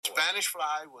Spanish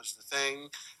Fly was the thing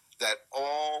that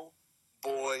all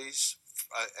boys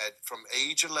from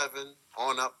age 11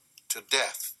 on up to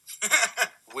death,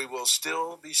 we will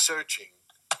still be searching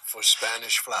for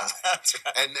Spanish Fly. That's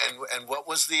right. And what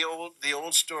was the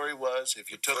old story was,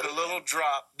 if you took a little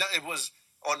drop, it was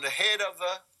on the head of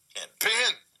a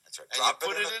pin. That's right. Drop it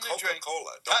in a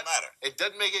Coca-Cola. Don't matter. It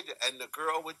doesn't make it, and the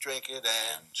girl would drink it,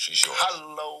 and she sure.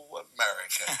 Hello,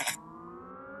 America.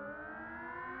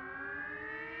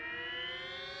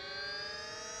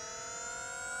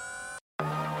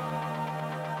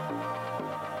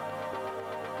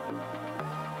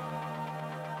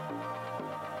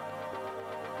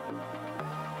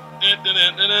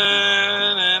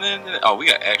 Oh, we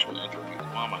got actual intro music.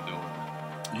 What am I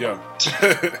doing? Yo.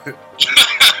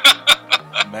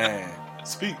 Man.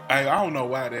 I don't know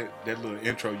why that little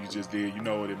intro you just did, you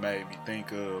know what it made me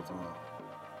think of?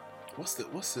 What's the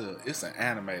it's an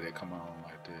anime that come on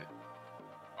like that.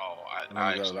 Oh,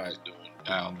 I actually was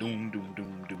doing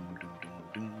doom.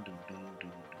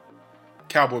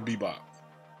 Cowboy Bebop.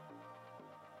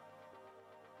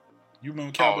 You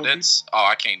remember Cowboy Bebop?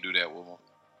 I can't do that with them.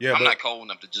 Yeah, I'm not cold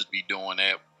enough to just be doing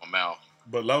that with my mouth.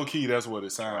 But low key, that's what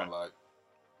it sounds like.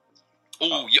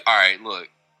 Ooh, all right, look.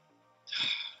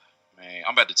 Man,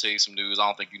 I'm about to tell you some news I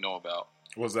don't think you know about.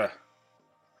 What's that?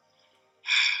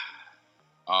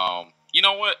 You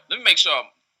know what? Let me make sure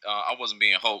I wasn't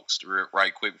being hoaxed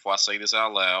right quick before I say this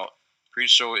out loud. Pretty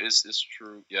sure it's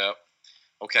true. Yep.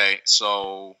 Okay,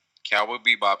 so Cowboy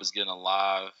Bebop is getting a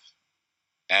live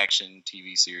action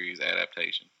TV series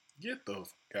adaptation. Get the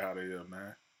fuck out of here,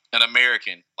 man. An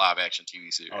American live action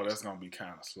TV series. Oh, that's gonna be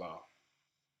kind of slow.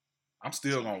 I'm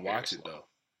still gonna watch it though.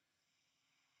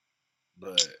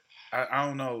 But I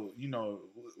don't know. You know,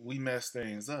 we mess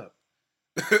things up.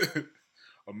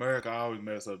 America always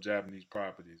mess up Japanese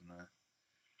properties, man.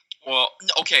 Well,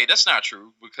 okay, that's not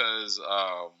true because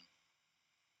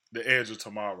The Edge of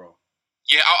Tomorrow.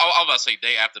 Yeah, I was about to say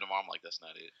Day After Tomorrow. I'm like, that's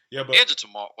not it. Yeah, but Edge of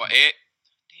Tomorrow. Well, damn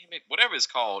it, whatever it's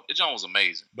called, it was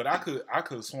amazing. But I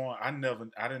could sworn I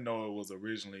didn't know it was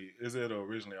originally. Is it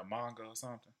originally a manga or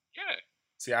something? Yeah.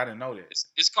 See, I didn't know that.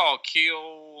 It's called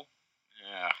Kill.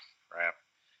 Yeah, crap.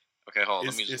 Okay, hold on.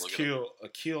 Let me just look it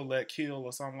up. Kill Let Kill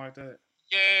or something like that.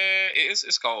 Yeah,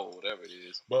 it's called whatever it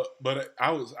is. But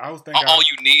I was thinking all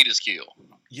you need is kill.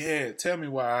 Yeah, tell me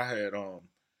why I had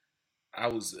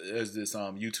there's this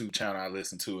YouTube channel I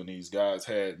listened to, and these guys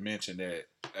had mentioned that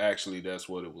actually that's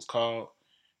what it was called.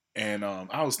 And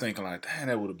I was thinking like, damn,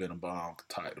 that would have been a bomb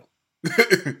title.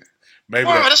 Maybe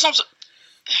that's what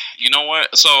you know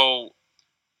what? So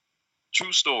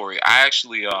true story. I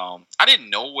actually I didn't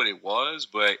know what it was,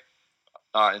 but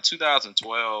in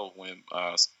 2012 when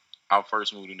I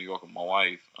first moved to New York with my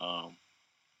wife,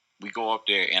 we go up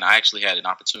there and I actually had an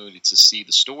opportunity to see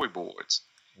the storyboards.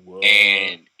 Whoa.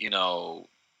 And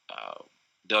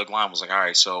Doug Lyman was like, all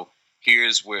right, so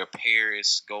here's where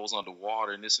Paris goes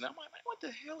underwater and this and that. I'm like, man, what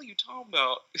the hell are you talking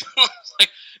about?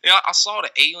 I saw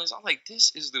the aliens. I'm like,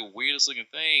 this is the weirdest looking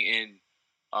thing. And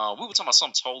we were talking about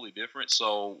something totally different.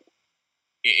 So,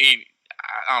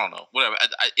 I don't know, whatever.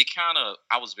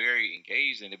 I was very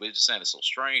engaged in it, but it just sounded so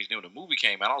strange. Then when the movie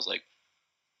came out, I was like,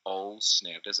 oh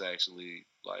snap, that's actually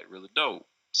like really dope.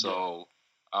 So,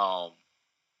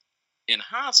 in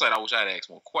hindsight, I wish I had asked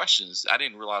more questions. I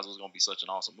didn't realize it was going to be such an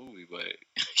awesome movie, but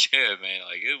yeah, man,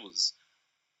 like it was.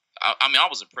 I mean, I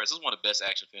was impressed. It's one of the best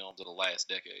action films of the last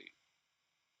decade.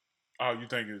 Oh, you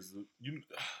think it's you?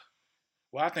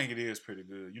 Well, I think it is pretty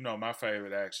good. You know, my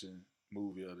favorite action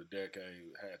movie of the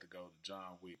decade had to go to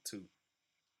John Wick 2.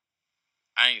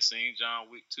 I ain't seen John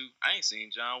Wick 2. I ain't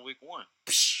seen John Wick 1.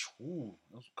 Ooh,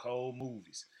 those cold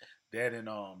movies. That and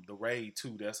The Raid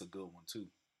 2, that's a good one too.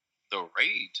 The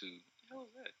Raid 2? What the hell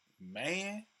is that?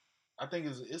 Man, I think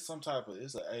it's some type of,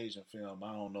 it's an Asian film.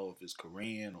 I don't know if it's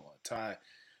Korean or Thai,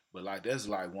 but like that's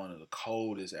like one of the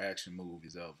coldest action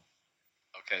movies ever.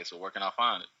 Okay, so where can I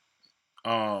find it?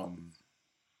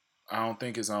 I don't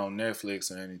think it's on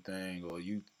Netflix or anything, or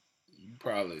you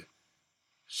probably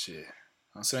shit.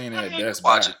 I'm saying that Best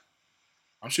Buy.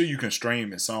 I'm sure you can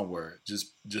stream it somewhere.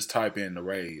 Just type in The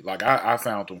Raid. Like I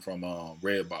found them from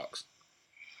Redbox.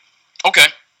 Okay.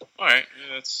 All right.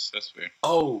 Yeah, that's fair.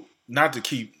 Oh, not to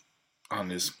keep on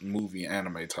this movie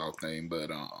anime talk thing,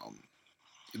 but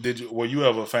were you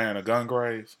ever a fan of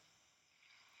Gungrave?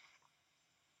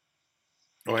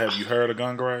 Or have you heard of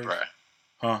Gungrave? Right.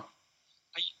 Huh?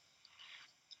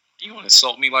 You want to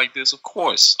insult me like this? Of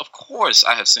course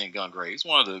I have seen Gungrave. It's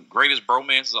one of the greatest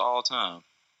bromances of all time.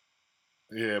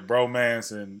 Yeah,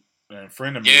 bromance and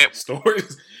friend of me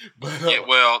stories. But, yeah,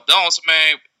 well, don't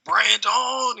man,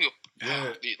 Brandon.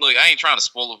 Yeah. Look, I ain't trying to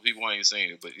spoil it for people who ain't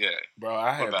seen it, but yeah. Bro,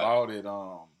 I had bought it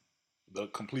the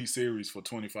complete series for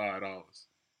 $25.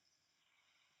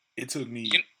 It took me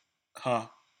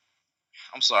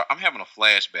I'm sorry, I'm having a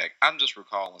flashback. I'm just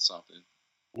recalling something.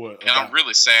 What? And I'm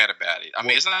really sad about it. I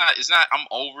mean, it's not. I'm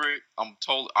over it.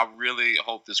 I really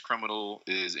hope this criminal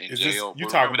is in jail. You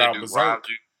talking about Berserk?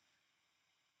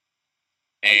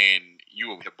 And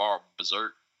you have borrowed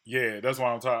Berserk. Yeah, that's what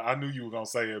I'm talking. I knew you were gonna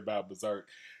say it about Berserk.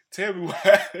 Tell me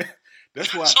why.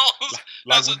 That's why.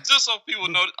 Just so people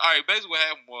know. All right, basically what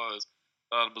happened was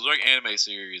the Berserk anime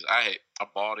series. I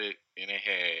bought it and it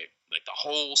had like the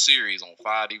whole series on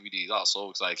 5 DVDs. I was so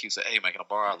excited. He said, "Hey man, can I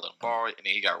borrow it?" I let him borrow it, and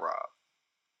then he got robbed.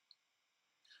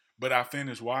 But I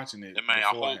finished watching it. And man,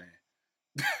 beforehand.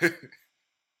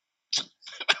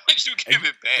 You give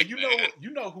it back, and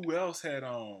you know who else had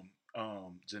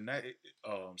Janae,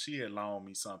 she had loaned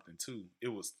me something too. It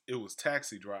was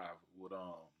Taxi Driver with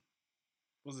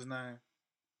what's his name?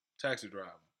 Taxi Driver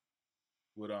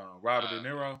with Robert De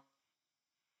Niro.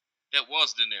 That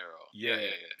was De Niro.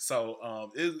 Yeah.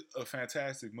 So it's a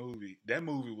fantastic movie. That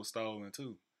movie was stolen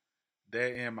too.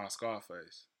 That and my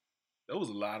Scarface. There was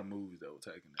a lot of movies that were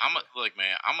taken. Look,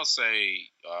 man. I'm gonna say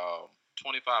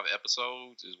 25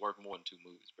 episodes is worth more than 2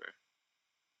 movies, bro.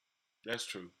 That's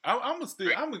true. I'm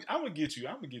gonna get you.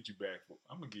 I'm gonna get you back.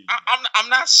 I'm gonna get you. I'm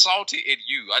not salty at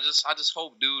you. I just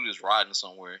hope dude is riding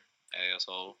somewhere,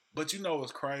 asshole. But you know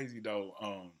what's crazy though?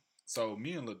 So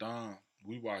me and LaDon,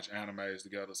 we watch animes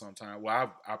together sometimes.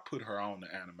 Well, I put her on the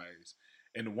animes,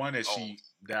 and the one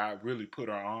that I really put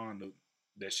her on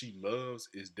that she loves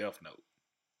is Death Note.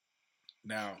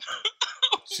 Now,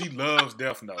 she loves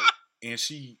Death Note, and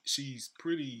she's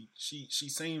pretty. She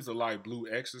seems to like Blue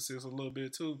Exorcist a little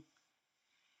bit too.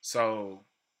 So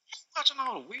watching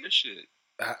all the weird shit.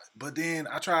 But then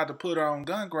I tried to put her on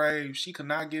Gungrave. She could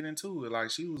not get into it.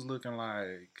 Like she was looking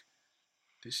like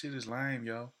this shit is lame,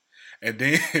 yo. And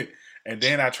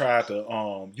then I tried to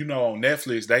on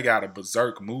Netflix they got a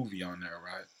Berserk movie on there,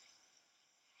 right?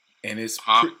 And it's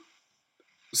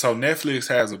so Netflix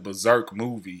has a Berserk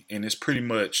movie, and it's pretty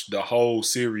much the whole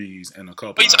series in a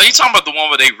couple. Are you talking about the one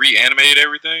where they reanimated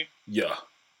everything? Yeah.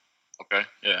 Okay,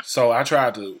 yeah. So I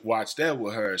tried to watch that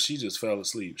with her. She just fell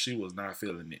asleep. She was not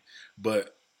feeling it.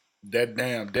 But that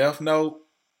damn Death Note,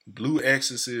 Blue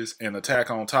Exorcist, and Attack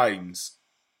on Titans,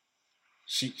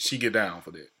 she get down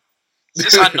for that.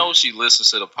 Since I know she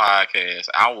listens to the podcast,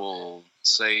 I will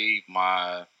save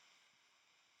my.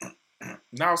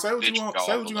 Now say what you want.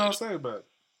 Say what you want to say about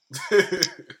it.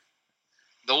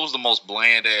 Those the most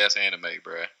bland ass anime,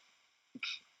 bruh.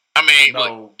 I mean,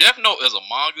 look, Death Note is a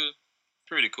manga,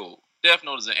 pretty cool. Death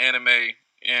Note is an anime,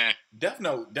 yeah. Death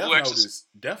Note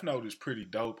is pretty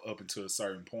dope up until a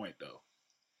certain point, though.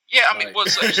 Yeah, I mean,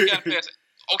 so she got past.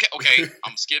 Okay.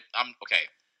 I'm okay.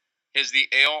 Has the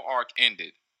L arc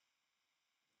ended?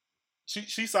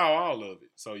 She saw all of it,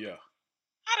 so yeah.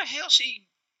 How the hell she?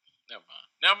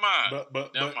 Never mind.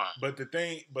 But the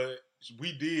thing,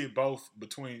 we did both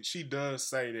between. She does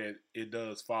say that it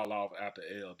does fall off after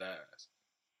L dies.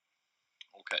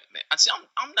 Okay, man.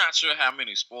 I'm not sure how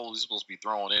many spoilers you're supposed to be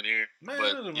throwing in here. Man,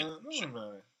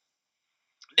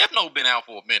 Death Note been out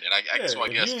for a minute. I guess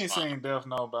you ain't seen Death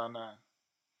Note by now.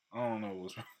 I don't know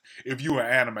what's wrong. If you an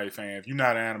anime fan, if you're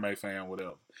not an anime fan,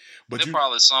 whatever. But there's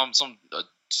probably some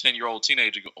 10-year-old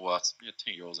teenager. Well,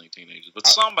 10-year-olds ain't teenagers, but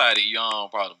somebody young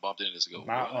probably bumped into this.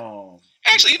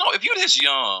 Actually, if you're this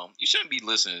young, you shouldn't be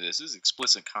listening to this. This is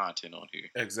explicit content on here.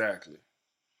 Exactly.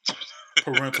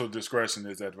 Parental discretion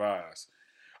is advised.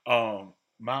 One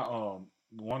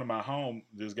of my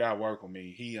this guy worked with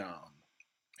me.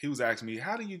 He was asking me,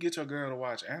 how do you get your girl to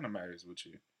watch animes with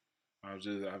you? I'd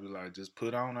be like, just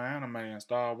put on an anime and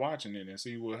start watching it and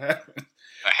see what happens.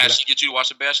 How she get you to watch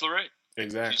The Bachelorette?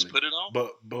 Exactly. Just put it on.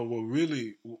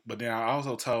 But then I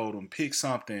also told him pick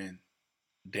something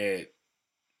that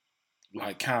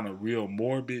like kind of real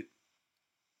morbid,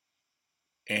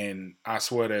 and I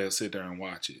swear they'll sit there and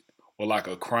watch it. Or like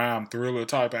a crime thriller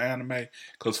type of anime,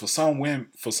 because for some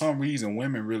reason,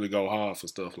 women really go hard for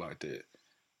stuff like that.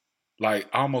 Like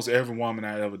almost every woman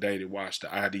I ever dated watched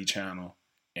the ID channel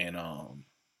and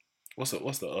what's the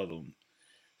other one?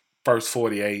 First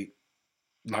 48,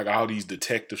 like all these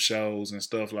detective shows and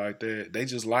stuff like that. They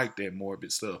just like that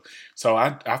morbid stuff. So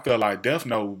I felt like Death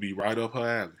Note would be right up her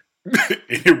alley.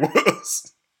 It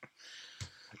was.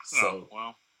 So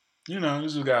well, you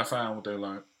just gotta find what they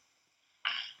like.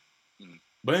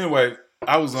 But anyway,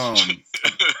 I was I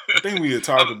think we had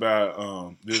talked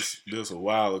about this a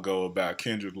while ago about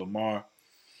Kendrick Lamar.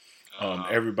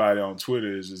 Everybody on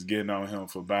Twitter is just getting on him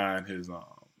for buying his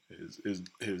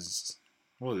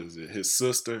what is it? His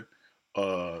sister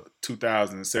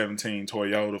 2017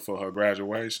 Toyota for her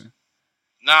graduation?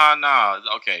 Nah.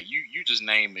 Okay, you just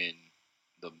naming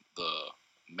the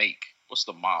make. What's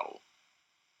the model?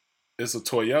 It's a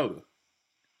Toyota.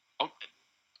 Oh,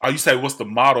 you say what's the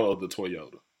model of the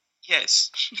Toyota?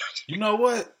 Yes. You know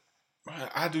what?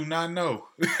 I do not know.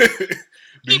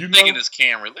 Do you thinking it's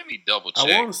Camry? Let me double check.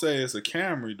 I want to say it's a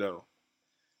Camry though,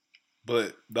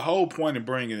 but the whole point of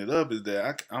bringing it up is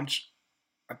that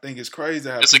I think it's crazy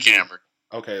how it's a Camry.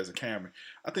 Okay, it's a Camry.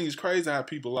 I think it's crazy how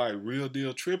people like real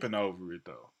deal tripping over it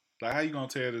though. Like, how you gonna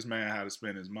tell this man how to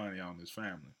spend his money on his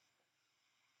family?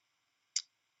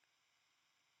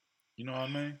 You know what I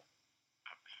mean?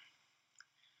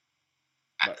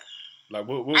 Like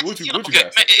what you got?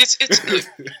 Man, it's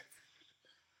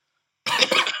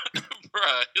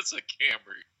bruh, it's a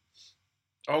Camry.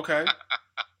 Okay.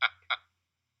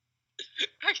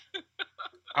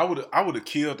 I would have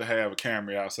killed to have a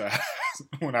Camry outside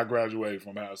when I graduated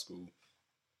from high school.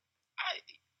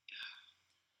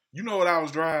 You know what I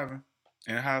was driving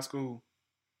in high school?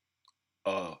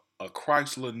 A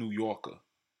Chrysler New Yorker,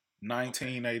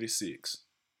 1986.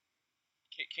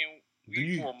 Can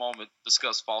we for a moment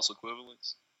discuss false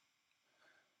equivalence?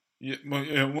 Yeah,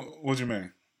 what you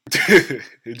mean?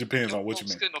 It depends on what you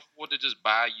mean. Couldn't afford to just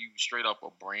buy you straight up a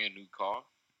brand new car.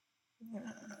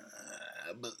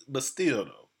 But still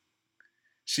though,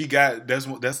 she got that's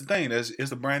the thing.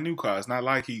 It's a brand new car. It's not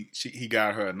like he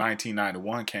got her a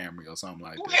 1991 Camry or something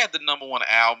like that. Who had the #1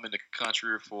 album in the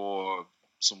country for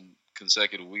some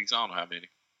consecutive weeks? I don't know how many.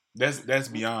 That's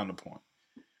beyond the point.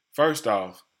 First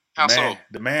off,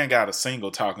 the man got a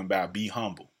single talking about be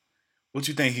humble. What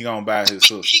you think he gonna buy his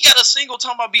sister? He got a single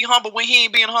talking about be humble when he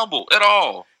ain't being humble at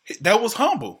all. That was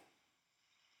humble.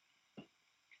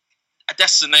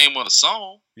 That's the name of the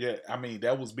song. Yeah, I mean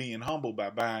that was being humble by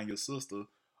buying your sister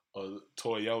a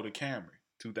Toyota Camry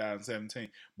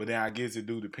 2017. But then I guess it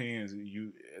do depends.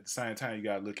 You at the same time you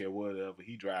gotta look at whatever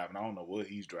he driving. I don't know what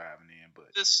he's driving in,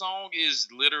 but this song is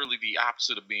literally the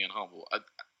opposite of being humble.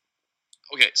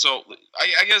 Okay, so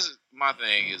I guess my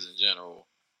thing is in general.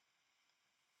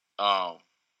 I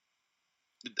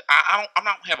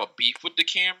don't have a beef with the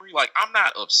Camry. Like, I'm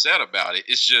not upset about it.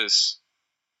 It's just,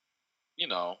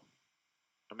 I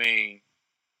mean,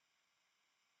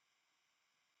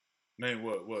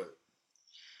 what?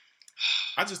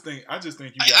 I just think you got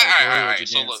a grudge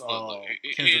against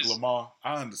Kendrick Lamar.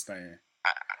 I understand.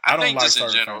 I don't like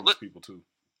certain famous people too.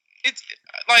 It's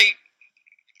like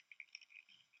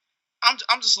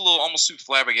I'm just a little almost too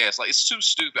flabbergasted. Like, it's too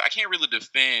stupid. I can't really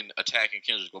defend attacking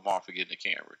Kendrick Lamar for getting a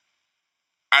Camry.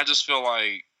 I just feel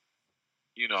like,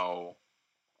 you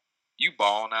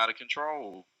balling out of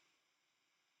control.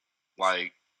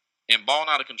 Like, and balling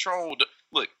out of control.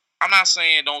 Look, I'm not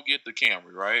saying don't get the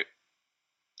Camry, right?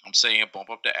 I'm saying bump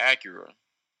up the Acura.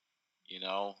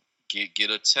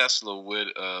 Get a Tesla with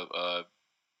I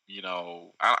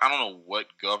don't know what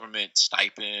government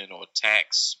stipend or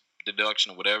tax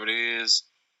deduction or whatever it is,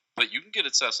 but you can get a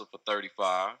Tesla for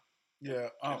 $35. Yeah,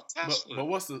 but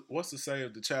what's to say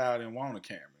if the child didn't want a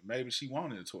Camry? Maybe she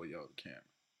wanted a Toyota Camry.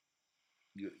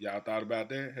 Y'all thought about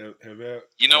that?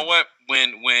 You know what?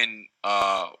 When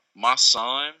my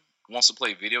son wants to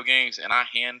play video games and I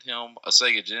hand him a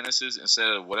Sega Genesis instead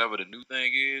of whatever the new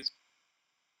thing is,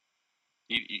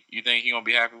 you think he gonna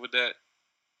be happy with that?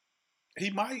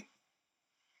 He might.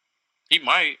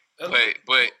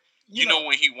 But you know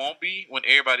when he won't be? When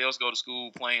everybody else go to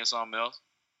school playing something else.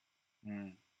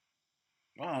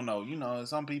 I don't know.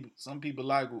 Some people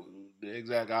like the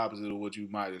exact opposite of what you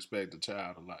might expect a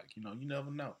child to like. You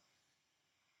never know.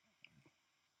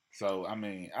 So I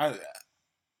mean, I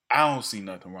don't see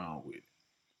nothing wrong with it.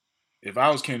 If I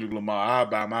was Kendrick Lamar, I'd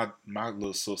buy my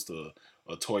little sister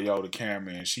a Toyota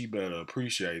Camry, and she better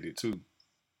appreciate it too.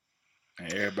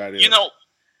 And everybody else.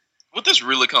 What this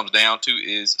really comes down to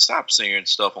is stop saying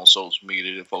stuff on social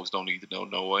media that folks don't need to know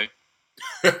no way.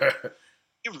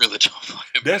 You really don't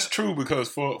fucking That's true because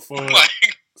for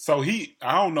so I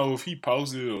don't know if he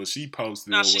posted it or she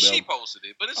posted it or whatever. She posted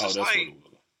it, but it's just like what it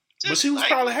was. But she was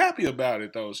probably happy about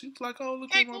it though. She was like, "Oh,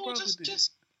 look what my brother did."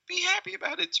 Just be happy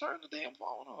about it. Turn the damn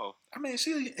phone off. I mean,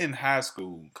 she in high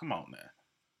school. Come on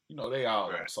now. They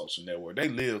all on social network. They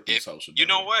live through social network. You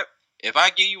know what? If I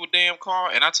give you a damn car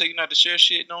and I tell you not to share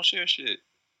shit, don't share shit.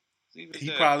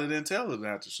 He probably didn't tell her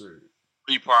not to share it.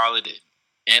 He probably didn't.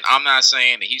 And I'm not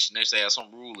saying that he should necessarily have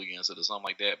some rule against it or something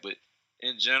like that, but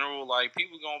in general, like,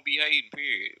 people gonna be hating,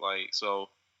 period. Like, so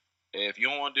if you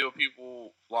don't want to deal with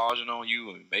people flogging on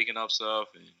you and making up stuff,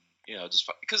 and just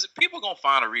because people gonna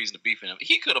find a reason to beef him.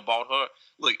 He could have bought her.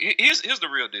 Look, here's the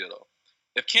real deal though.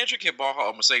 if Kendrick had bought her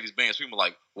a Mercedes Benz, people were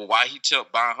like, well, why he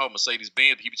buying her a Mercedes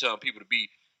Benz? He be telling people to be,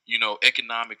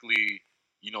 economically,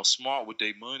 smart with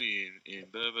their money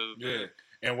and blah, blah, blah. Yeah.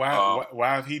 And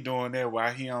why if he doing that,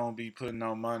 why he don't be putting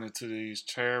no money to these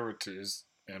charities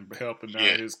and helping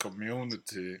out his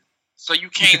community? So you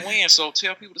can't win. So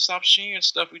tell people to stop sharing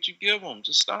stuff that you give them.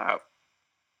 Just stop.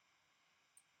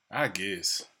 I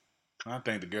guess. I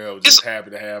think the girl was just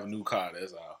happy to have a new car.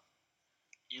 That's all.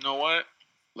 You know what?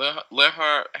 Let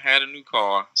her have a new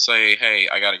car. Say, hey,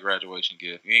 I got a graduation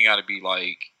gift. You ain't got to be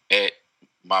like at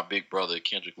my big brother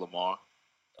Kendrick Lamar.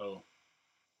 Oh.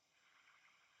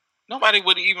 Nobody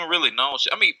would even really know.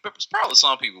 I mean, probably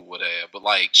some people would have, but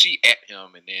like she at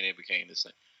him, and then it became this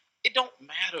thing. It don't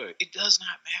matter. It does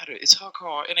not matter. It's her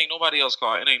car. It ain't nobody else's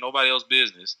car. It ain't nobody else's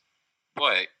business.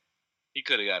 But he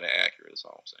could have got it accurate. That's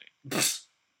all I'm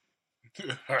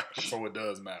saying. So it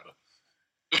does matter.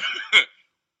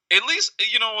 At least,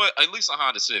 you know what? At least a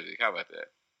Honda Civic. How about that?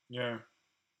 Yeah.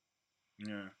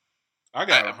 Yeah. I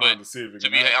got a Honda Civic.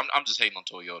 I'm just hating on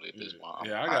Toyota at this point.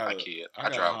 Yeah, I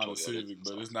drive a Honda Civic,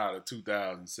 but it's not a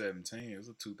 2017. It's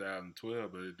a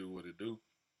 2012, but it do what it do.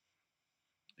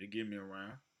 It get me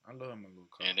around. I love my little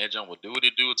car. And that jump will do what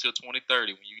it do until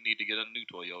 2030 when you need to get a new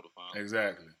Toyota phone.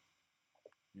 Exactly.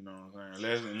 You know what I'm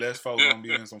saying? Unless folks gonna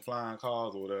be in some flying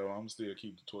cars or whatever, I'm still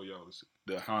keep the Toyota,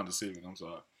 the Honda Civic. I'm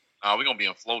sorry. We're gonna be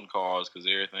in floating cars because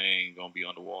everything gonna be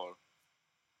underwater.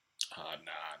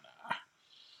 Nah.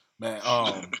 Man,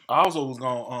 I also was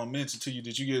gonna mention to you,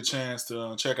 did you get a chance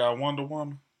to check out Wonder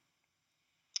Woman?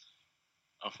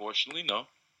 Unfortunately, no.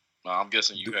 I'm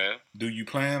guessing you have. Do you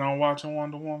plan on watching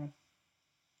Wonder Woman?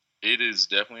 It is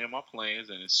definitely in my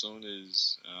plans, and as soon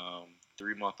as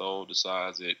 3-month-old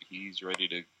decides that he's ready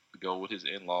to go with his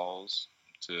in-laws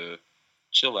to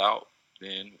chill out,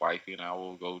 then wifey and I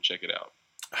will go check it out.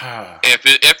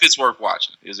 If it's worth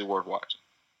watching. Is it worth watching?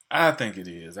 I think it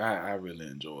is. I really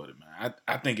enjoyed it, man.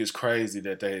 I think it's crazy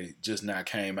that they just not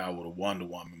came out with a Wonder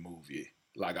Woman movie.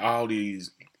 Like all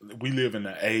these, we live in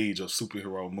the age of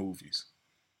superhero movies,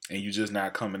 and you just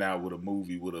not coming out with a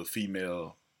movie with a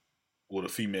female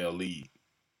lead.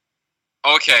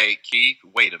 Okay, Keith,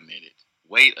 wait a minute.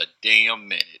 Wait a damn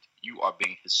minute. You are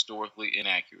being historically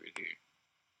inaccurate here.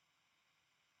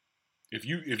 If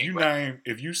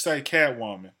you say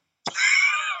Catwoman,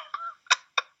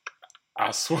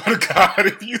 I swear to God,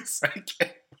 if you say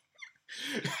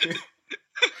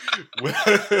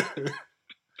Catwoman,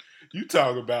 you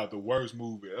talk about the worst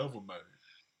movie ever made.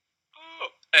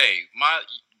 Hey, my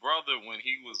brother, when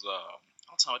he was,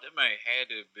 I'm talking about that man had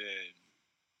to have been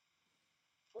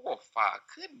 4 or 5.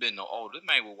 Couldn't have been no older. That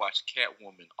man would watch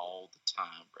Catwoman all the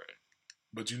time, bro.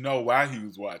 But you know why he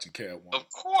was watching Catwoman. Of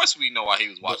course we know why he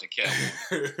was watching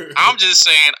Catwoman. I'm just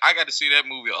saying I got to see that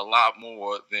movie a lot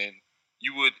more than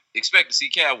you would expect to see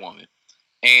Catwoman.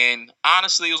 And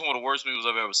honestly, it was one of the worst movies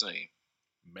I've ever seen.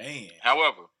 Man.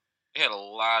 However, it had a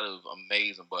lot of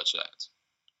amazing butt shots.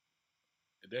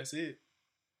 That's it.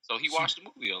 So he watched the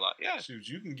movie a lot. Yeah. Shoot,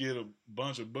 you can get a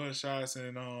bunch of butt shots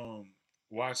and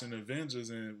watching Avengers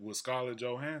and with Scarlett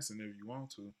Johansson if you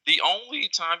want to. The only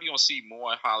time you're gonna see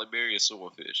more Halle Berry is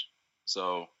Swordfish.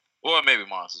 So, or maybe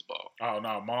Monsters Ball. Oh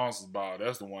no, Monsters Ball.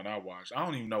 That's the one I watched. I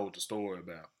don't even know what the story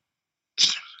about.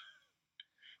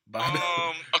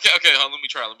 Okay. Let me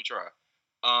try.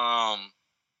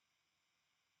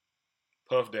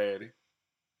 Puff Daddy.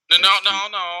 No.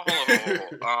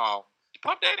 Hold on.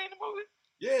 Puff Daddy in the movie?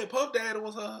 Yeah, Puff Daddy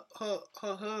was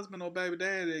her husband or baby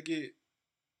daddy that get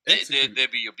executed. They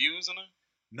be abusing her?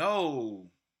 No.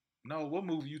 What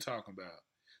movie you talking about?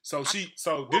 What movie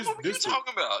you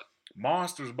talking about?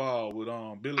 Monsters Ball with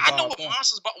Billy Bob. I know what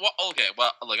Monsters Ball. Well, okay,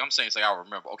 well, look, I'm saying I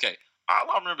remember. Okay,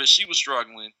 all I remember is she was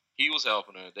struggling. He was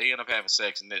helping her. They end up having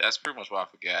sex, and that's pretty much what I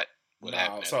forgot. What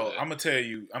happened? So I'm gonna tell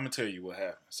you what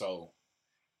happened. So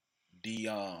the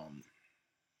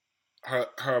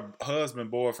her husband,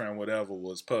 boyfriend, whatever,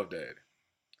 was Puff Daddy,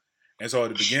 and so at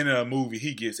the beginning of the movie,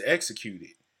 he gets executed,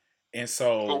 and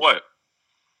so for what?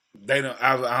 They don't.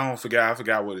 I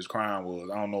forgot what his crime was.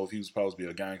 I don't know if he was supposed to be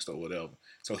a gangster or whatever.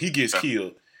 So he gets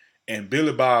killed, and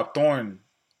Billy Bob Thornton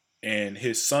and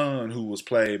his son, who was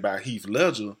played by Heath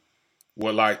Ledger,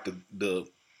 were like the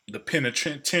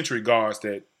penitentiary guards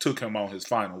that took him on his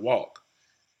final walk.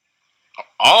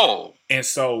 Oh. And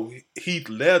so Heath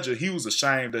Ledger, he was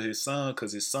ashamed of his son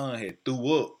because his son had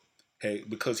threw up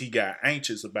because he got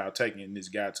anxious about taking this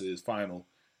guy to his final,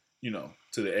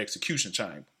 to the execution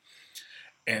chamber.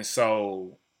 And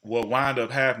so what wound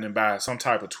up happening by some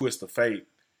type of twist of fate,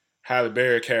 Halle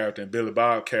Berry character and Billy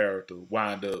Bob character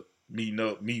wind up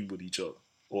meeting with each other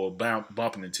or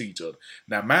bumping into each other.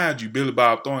 Now, mind you, Billy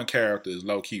Bob Thornton character is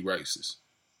low-key racist.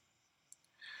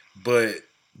 but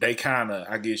they kind of,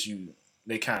 I guess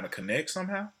they kind of connect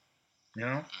somehow. You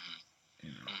know,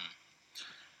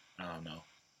 I don't know.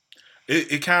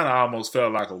 It kind of almost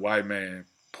felt like a white man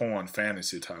porn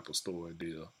fantasy type of story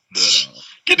deal. But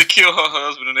get to kill her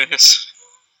husband and this.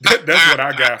 That's what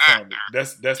I got from it.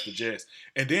 That's the gist.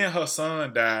 And then her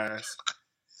son dies.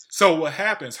 So what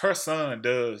happens? Her son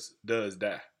does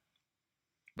die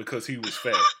because he was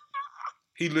fat.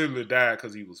 He literally died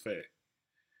because he was fat,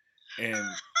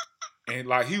 and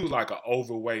like he was like an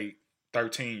overweight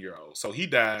 13-year-old. So he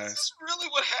dies. Is this really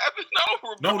what happened? I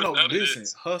don't remember. No. Listen,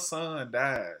 her son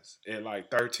dies at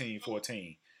like 13,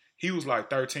 14. He was like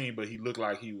 13, but he looked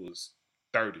like he was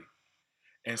 30.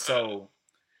 And so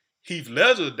Heath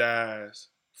Ledger dies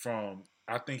from,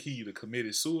 I think he either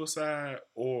committed suicide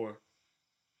or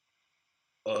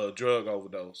a drug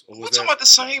overdose. We're talking about the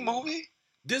same movie?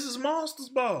 This is Monsters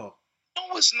Ball. No,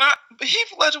 it's not. But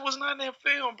Heath Ledger was not in that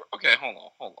film. Bro. Okay,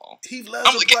 hold on. Heath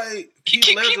Ledger played. Keep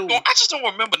going. I just don't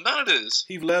remember none of this.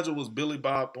 Heath Ledger was Billy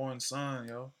Bob Thornton's son,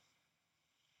 yo.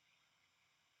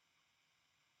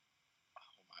 Oh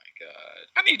my god!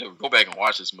 I need to go back and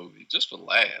watch this movie just for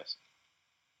laughs.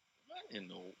 What in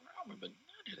the world? I don't remember none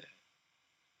of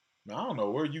that. I don't know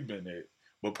where you been at,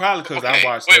 but probably because I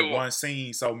watched that one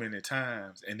scene so many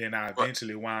times, and then I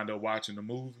eventually wound up watching the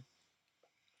movie.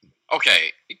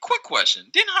 Okay, quick question.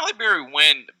 Didn't Halle Berry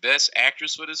win Best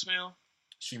Actress for this film?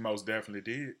 She most definitely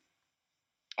did.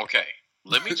 Okay,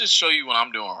 let me just show you what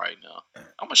I'm doing right now.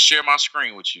 I'm going to share my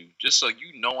screen with you, just so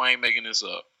you know I ain't making this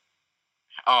up.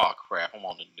 Oh, crap. I'm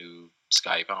on the new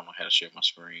Skype. I don't know how to share my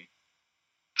screen.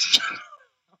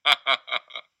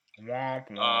 Womp,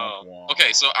 womp, womp.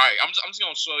 Okay, so, all right, I'm just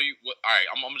going to show you what. All right,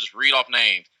 I'm going to just read off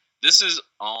names. This is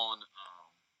on...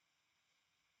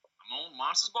 on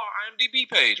Monsters Ball IMDb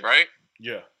page, right?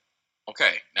 Yeah.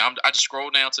 Okay, now I just scroll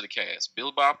down to the cast: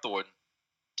 Billy Bob Thornton,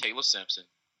 Taylor Simpson,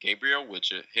 Gabriel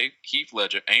Witcher, Heath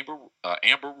Ledger,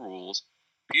 Amber Rules,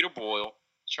 Peter Boyle,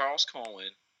 Charles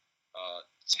Cohen,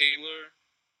 Taylor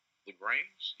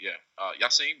LaGrange,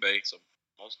 Yassine Bey, so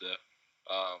most deaf,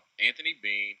 Anthony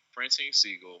Bean, Francine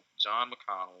Siegel, John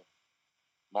McConnell,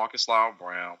 Marcus Lyle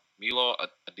Brown, Milo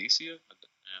Adisia,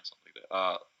 something like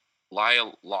that,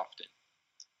 Lyle Lofton.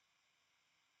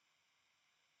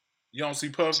 You don't see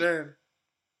Puff Daddy?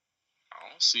 I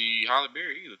don't see Halle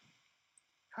Berry either.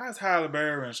 How's Halle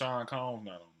Berry and Sean Combs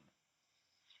not on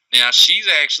there? Now, she's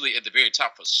actually at the very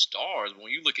top for stars.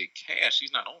 When you look at cast,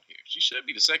 she's not on here. She should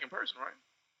be the second person, right?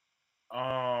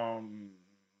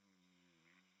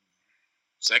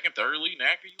 Second, third leading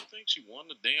actor, you think? She won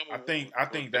the damn award. I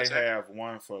think they have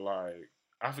one for like,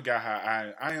 I forgot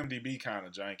how IMDb kind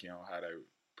of janky on how they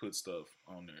put stuff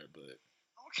on there, but...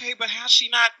 Okay, but how's she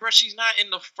not, bro? She's not in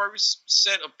the first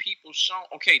set of people shown.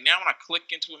 Okay, now when I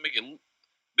click into it, make it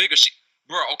bigger.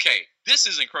 Okay, this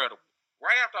is incredible.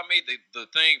 Right after I made the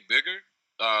thing bigger,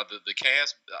 the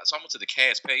cast, so I went to the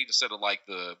cast page instead of like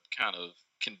the kind of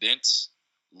condensed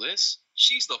list.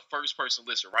 She's the first person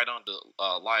listed right under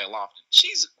Lyle Lofton.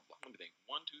 She's, let me think,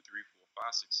 1, 2, 3, 4, 5,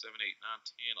 6, 7, 8, 9,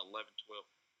 10, 11, 12,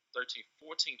 13,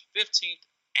 14, 15th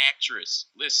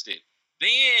actress listed.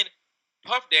 Then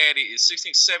Puff Daddy is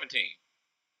 16, 17.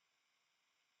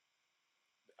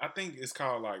 I think it's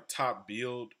called like top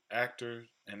billed actor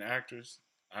and actress.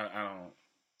 I don't.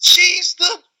 She's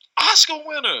the Oscar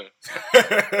winner.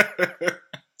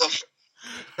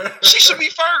 She should be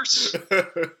first.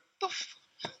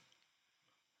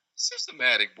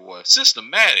 Systematic, boy.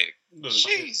 Systematic. Look,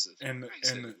 Jesus. And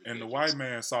the white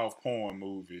man soft porn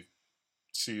movie,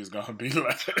 she is gonna be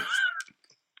last.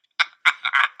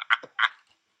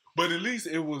 But at least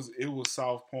it was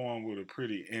soft porn with a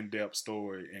pretty in-depth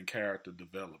story and character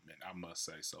development. I must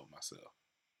say so myself.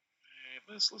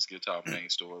 Man, let's get to our main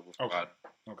story before I rip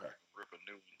a new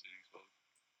one to these folks.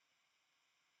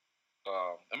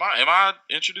 Am I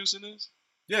introducing this?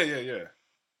 Yeah.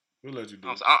 We'll let you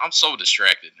do it. I'm so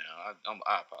distracted now.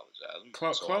 I apologize.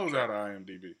 Close out IMDb.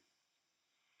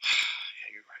 Yeah,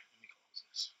 you're right. Let me close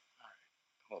this. All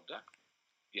right. Hold up.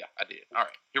 Yeah, I did. All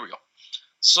right. Here we go.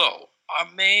 So, our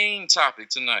main topic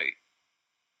tonight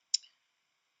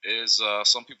is,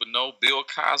 some people know Bill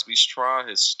Cosby's trial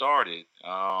has started.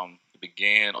 It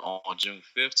began on June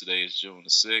 5th. Today is June the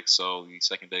 6th, so the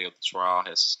second day of the trial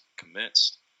has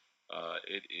commenced.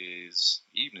 It is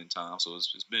evening time, so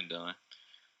it's been done.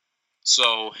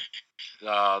 So,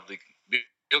 the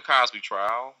Bill Cosby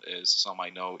trial, as some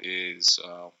might know, is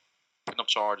putting up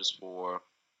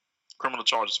criminal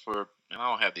charges for, and I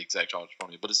don't have the exact charges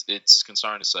from you, but it's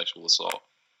concerning sexual assault.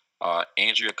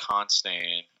 Andrea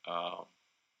Constand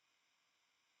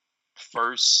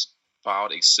first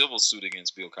filed a civil suit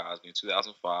against Bill Cosby in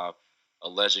 2005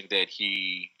 alleging that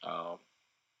he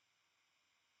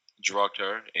drugged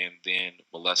her and then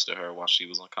molested her while she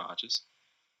was unconscious.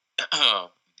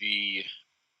 The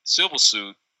civil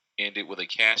suit ended with a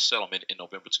cash settlement in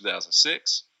November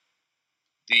 2006.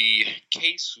 The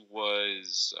case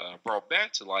was brought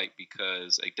back to light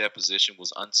because a deposition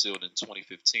was unsealed in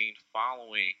 2015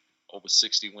 following over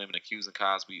 60 women accusing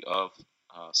Cosby of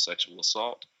sexual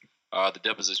assault. The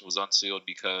deposition was unsealed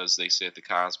because they said that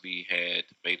Cosby had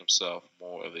made himself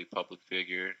more of a public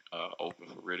figure, open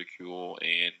for ridicule,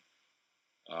 and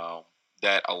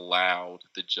that allowed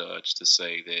the judge to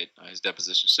say that his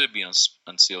deposition should be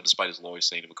unsealed, despite his lawyers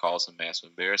saying it would cause him massive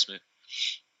embarrassment.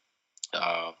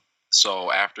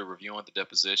 So after reviewing the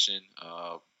deposition,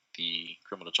 the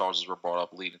criminal charges were brought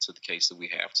up, leading to the case that we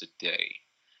have today.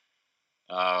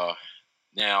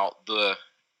 Now, the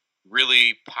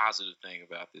really positive thing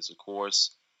about this, of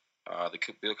course, the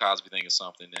Bill Cosby thing is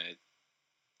something that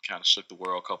kind of shook the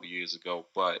world a couple years ago,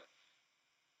 but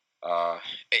and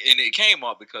it came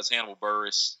up because Hannibal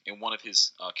Buress, in one of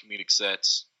his comedic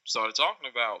sets, started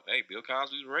talking about, hey, Bill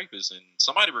Cosby's a rapist, and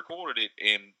somebody recorded it,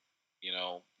 and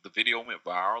the video went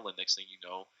viral, and next thing you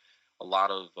know, a lot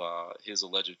of his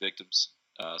alleged victims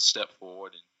stepped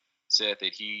forward and said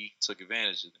that he took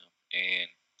advantage of them. And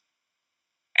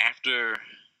after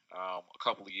a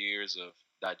couple of years of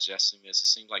digesting this, it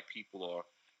seems like people are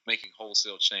making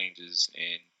wholesale changes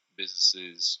in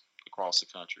businesses across the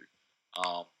country.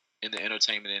 In the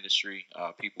entertainment industry,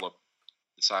 people have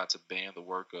decided to ban the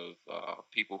work of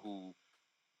people who,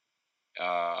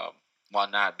 while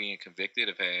not being convicted,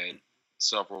 have had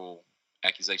several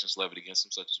accusations levied against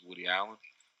them, such as Woody Allen.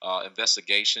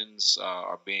 Investigations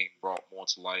are being brought more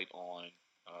to light on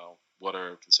what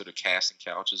are considered casting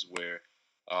couches, where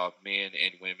men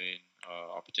and women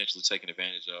are potentially taken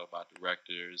advantage of by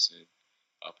directors and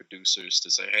producers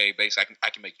to say, "Hey, basically, I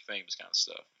can make you famous," kind of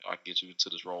stuff. I can get you into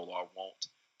this role, or I won't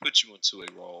put you into a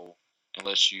role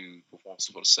unless you perform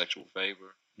some sort of sexual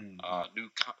favor.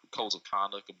 New codes of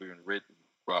conduct are being written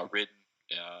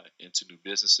into new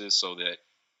businesses so that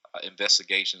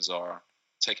investigations are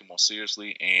taken more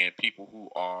seriously, and people who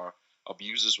are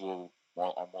abusers are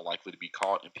more likely to be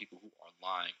caught, and people who are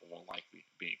lying are more likely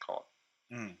being caught.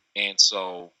 And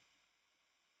so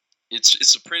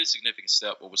it's a pretty significant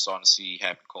step what we're starting to see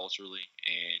happen culturally,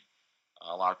 and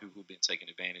a lot of people who've been taken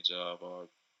advantage of are,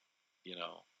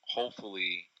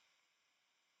 hopefully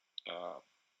going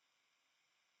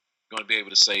to be able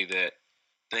to say that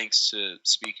thanks to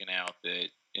speaking out,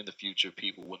 that in the future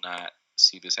people will not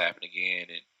see this happen again.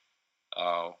 And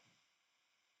I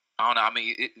don't know. I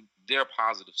mean, there are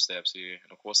positive steps here,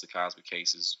 and of course, the Cosby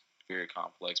case is very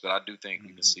complex. But I do think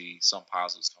we can see some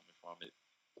positives coming from it.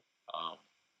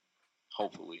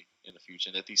 Hopefully, in the future,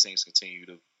 and that these things continue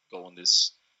to go in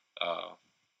this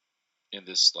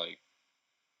like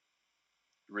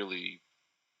really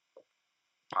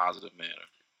positive manner.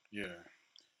 Yeah,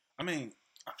 I mean,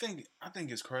 I think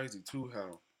it's crazy too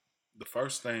how the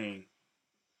first thing,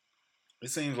 it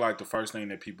seems like the first thing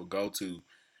that people go to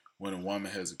when a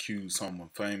woman has accused someone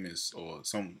famous or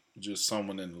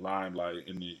someone in the limelight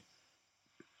in the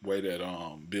way that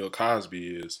Bill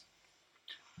Cosby is,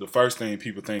 the first thing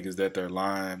people think is that they're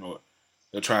lying or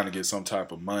they're trying to get some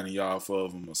type of money off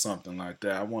of them or something like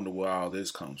that. I wonder where all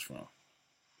this comes from.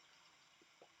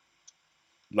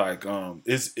 Like,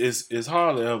 it's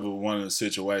hardly ever one of the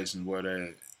situations where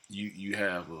that you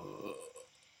have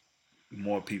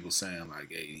more people saying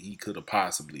like, hey, he could have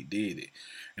possibly did it,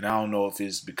 and I don't know if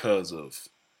it's because of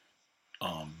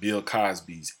Bill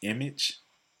Cosby's image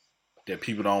that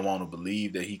people don't want to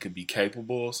believe that he could be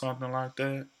capable or something like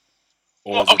that.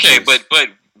 Or well, okay, just... but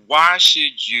why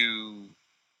should you?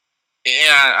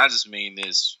 And I just mean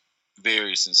this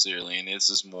very sincerely, and this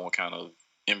is more kind of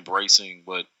embracing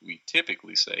what we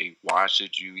typically say. Why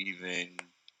should you even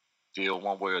feel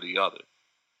one way or the other?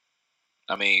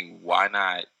 I mean, why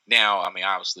not? Now, I mean,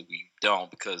 obviously we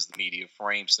don't, because the media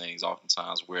frames things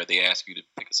oftentimes where they ask you to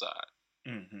pick a side.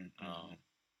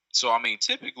 So, I mean,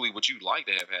 typically what you'd like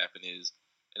to have happen is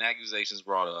an accusation is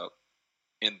brought up,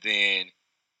 and then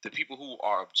the people who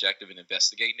are objective in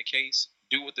investigating the case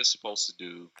do what they're supposed to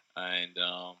do, and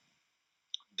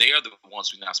they are the ones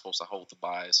who are not supposed to hold the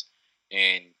bias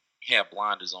and have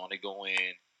blinders on. They go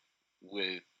in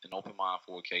with an open mind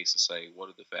for a case and say, what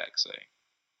do the facts say?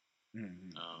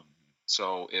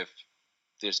 So if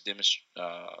there's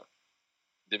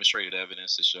demonstrated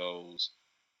evidence that shows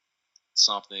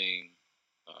something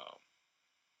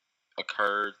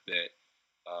occurred that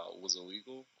was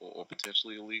illegal or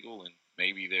potentially illegal, and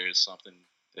maybe there's something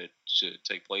that should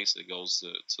take place that goes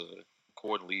to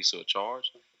court and leads to a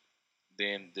charge,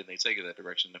 then they take it that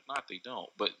direction. If not, they don't.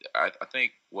 But I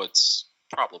think what's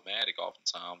problematic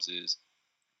oftentimes is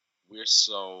we're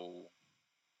so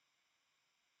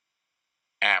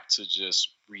apt to just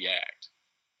react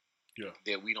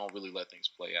that we don't really let things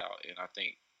play out. And I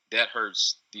think that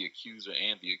hurts the accuser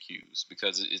and the accused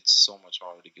because it's so much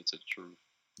harder to get to the truth.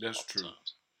 That's true.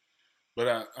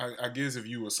 But I guess if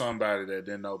you were somebody that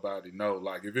didn't nobody know,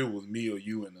 like if it was me or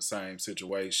you in the same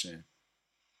situation,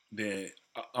 then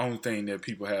the only thing that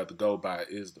people have to go by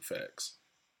is the facts.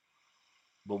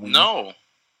 But when no,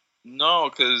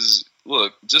 because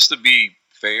look, just to be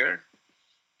fair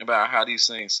about how these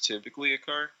things typically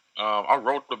occur, I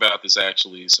wrote about this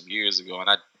actually some years ago, and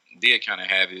I did kind of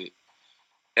have it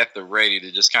at the ready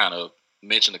to just kind of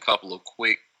mention a couple of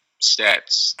quick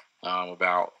stats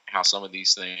about how some of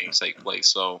these things take place.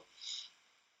 So,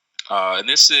 and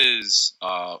this is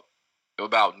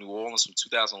about New Orleans from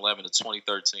 2011 to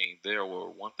 2013. There were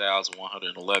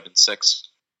 1,111 sex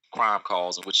crime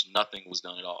calls in which nothing was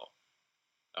done at all.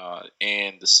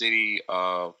 In the city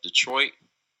of Detroit,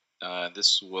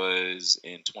 this was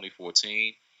in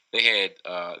 2014. They had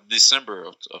December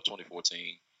of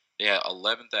 2014. They had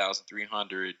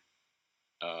 11,300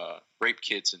 rape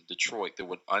kits in Detroit that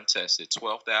were untested.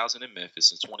 12,000 in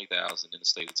Memphis and 20,000 in the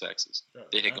state of Texas.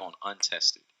 They had gone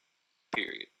untested.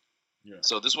 Period. Yeah.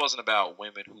 So this wasn't about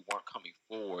women who weren't coming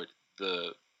forward.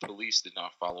 The police did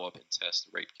not follow up and test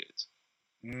the rape kits.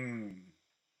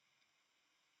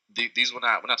 These we're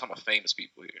not talking about famous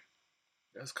people here.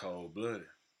 That's cold blooded.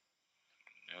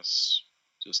 That's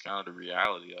just kind of the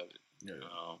reality of it.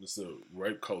 Yeah, it's a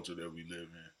rape culture that we live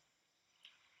in.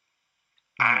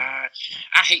 I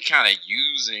hate kind of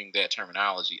using that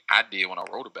terminology. I did when I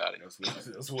wrote about it.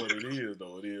 That's what it is,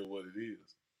 though. It is what it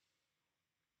is.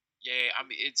 Yeah, I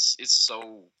mean it's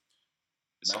so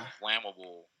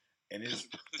flammable, and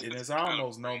it's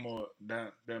almost no more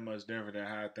that much different than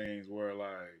how things were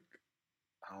like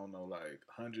I don't know, like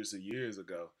hundreds of years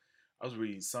ago. I was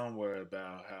reading somewhere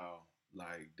about how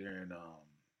like during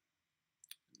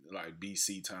like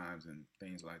BC times and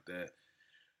things like that,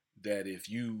 that if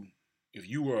you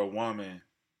were a woman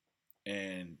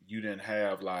and you didn't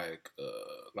have like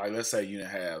let's say you didn't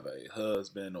have a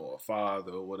husband or a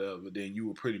father or whatever, then you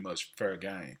were pretty much fair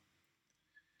game.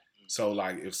 So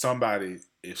like if somebody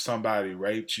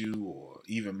raped you or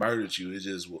even murdered you, it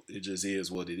just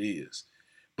is what it is.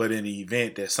 But in the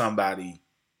event that somebody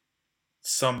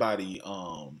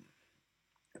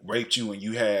raped you and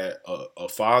you had a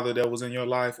father that was in your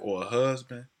life or a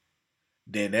husband,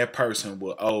 then that person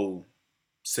will owe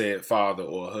said father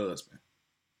or husband,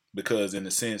 because in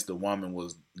a sense the woman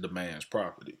was the man's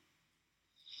property.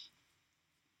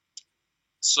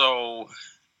 So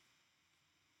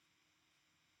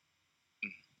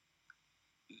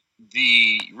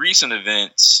the recent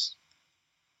events,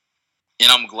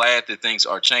 and I'm glad that things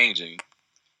are changing,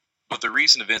 but the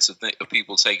recent events of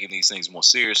people taking these things more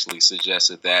seriously suggests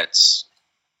that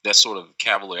sort of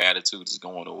cavalier attitude is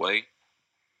going away.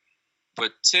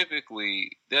 But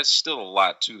typically, there's still a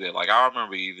lot to that. Like I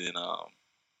remember even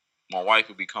my wife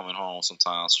would be coming home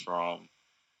sometimes from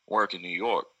work in New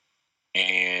York,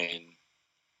 and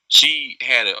she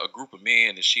had a group of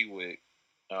men that she would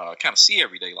kind of see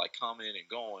every day, like coming and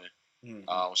going.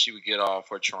 Mm-hmm. She would get off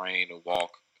her train and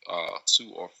walk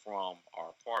to or from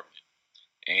our apartment.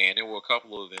 And there were a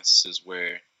couple of instances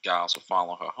where guys were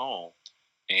following her home.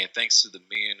 And thanks to the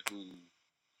men who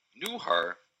knew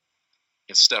her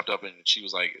and stepped up, and she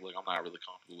was like, look, I'm not really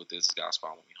comfortable with this guy's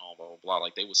following me home, blah, blah, blah.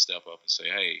 Like they would step up and say,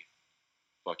 hey,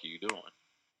 fuck are you doing?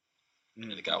 Mm-hmm.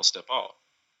 And the guy would step off.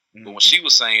 Mm-hmm. But when she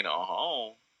was saying it on her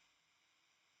own,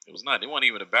 it wasn't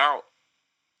even about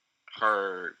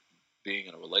her being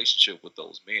in a relationship with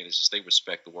those men. It's just they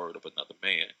respect the word of another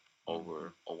man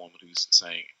over a woman who's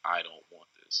saying, I don't want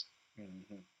this.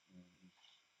 Mm-hmm. Mm-hmm.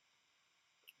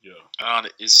 Yeah.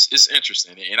 It's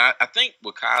interesting. And I think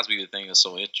with Cosby, the thing that's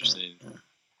so interesting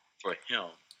for him,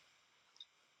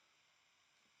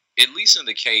 at least in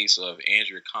the case of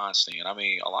Andrea Constand, I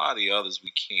mean, a lot of the others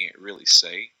we can't really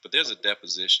say, but there's a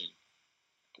deposition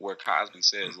where Cosby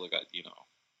says, look,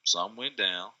 some went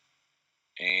down.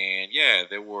 And yeah,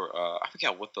 there were, I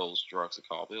forgot what those drugs are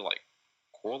called. They're like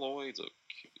colloids, or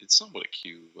it's something with a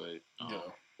Q, but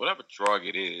whatever drug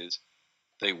it is,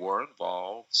 they were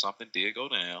involved. Something did go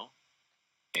down.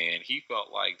 And he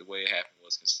felt like the way it happened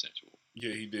was consensual.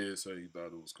 Yeah, he did say he thought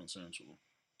it was consensual.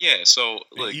 Yeah, so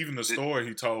look, even the story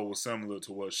he told was similar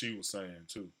to what she was saying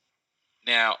too.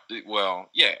 Now, well,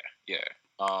 yeah.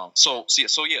 So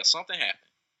something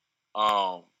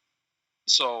happened.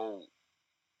 So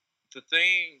the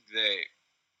thing that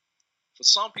for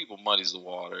some people muddies the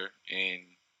water, and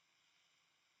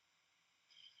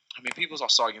I mean, people are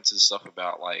starting into this stuff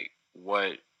about like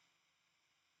what,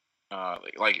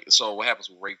 so what happens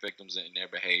with rape victims and their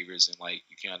behaviors, and like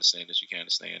you can't understand this, you can't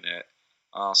understand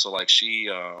that. So like she,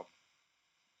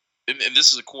 and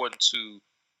this is according to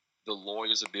the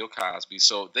lawyers of Bill Cosby.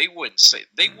 So they wouldn't say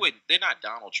they're not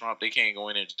Donald Trump. They can't go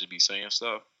in there to be saying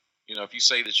stuff. You know, if you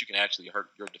say that, you can actually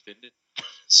hurt your defendant.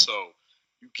 So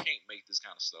you can't make this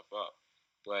kind of stuff up.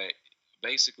 But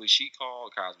basically, she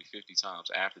called Cosby 50 times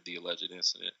after the alleged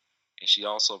incident, and she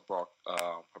also brought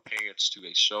her parents to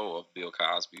a show of Bill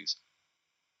Cosby's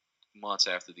months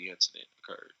after the incident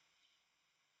occurred.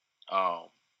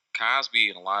 Cosby,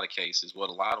 in a lot of cases, what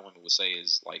a lot of women would say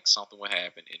is like something would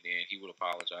happen, and then he would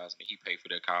apologize, and he paid for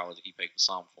their college, and he paid for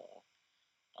some for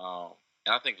them.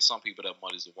 And I think for some people that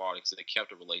muddies the water because they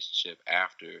kept a relationship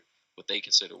after what they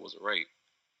consider was a rape.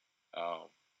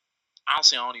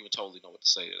 Honestly, I don't even totally know what to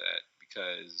say to that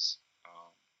because,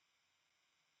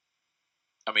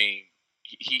 I mean,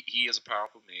 he is a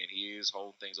powerful man. He is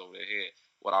holding things over their head.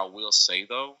 What I will say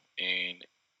though, and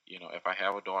you know, if I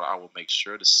have a daughter, I will make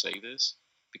sure to say this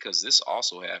because this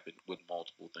also happened with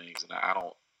multiple things, and I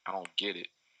don't get it.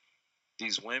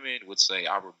 These women would say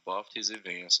I rebuffed his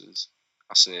advances.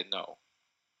 I said no,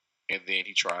 and then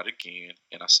he tried again,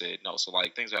 and I said no. So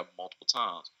like things happen multiple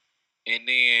times. And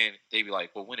then they'd be like,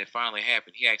 well, when it finally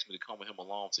happened, he asked me to come with him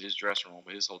alone to his dressing room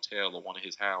or his hotel or one of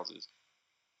his houses.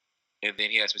 And then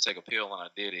he asked me to take a pill, and I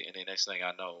did it. And then next thing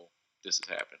I know, this has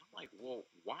happened. I'm like, well,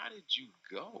 why did you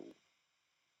go?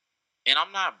 And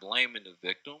I'm not blaming the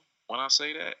victim when I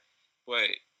say that. But,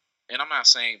 and I'm not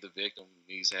saying the victim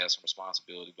needs to have some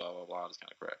responsibility, blah, blah, blah, this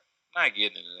kind of crap. I'm not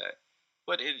getting into that.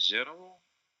 But in general,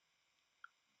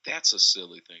 that's a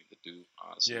silly thing to do,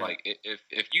 honestly. Yeah. Like,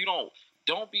 if you don't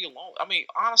be alone. I mean,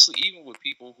 honestly, even with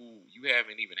people who you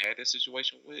haven't even had that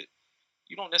situation with,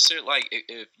 you don't necessarily like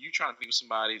if you're trying to meet with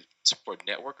somebody for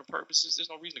networking purposes. There's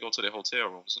no reason to go to their hotel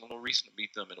room. There's no reason to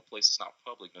meet them in a place that's not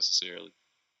public necessarily.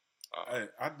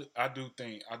 I do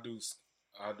think I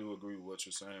do agree with what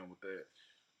you're saying with that,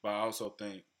 but I also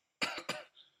think,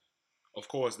 of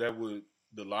course, the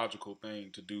logical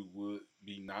thing to do would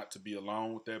be not to be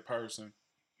alone with that person.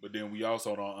 But then we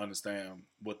also don't understand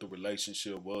what the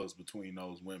relationship was between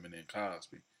those women and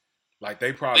Cosby. Like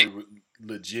they probably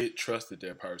legit trusted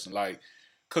that person. Like,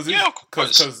 cause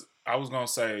I was gonna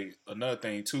say another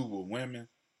thing too with women,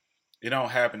 it don't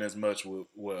happen as much with.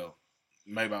 Well,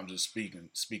 maybe I'm just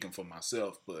speaking for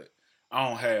myself, but I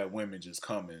don't have women just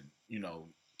coming,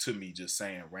 to me just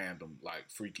saying random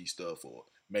like freaky stuff or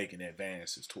making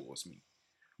advances towards me.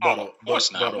 But of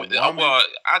course not. Well,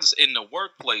 I just in the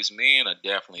workplace, men are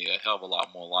definitely a hell of a lot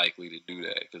more likely to do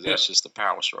that because that's just the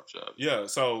power structure of it. Yeah.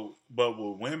 So, but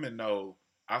with women, though,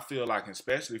 I feel like,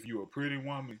 especially if you're a pretty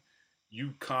woman,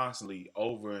 you constantly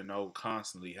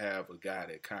constantly have a guy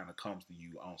that kind of comes to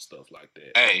you on stuff like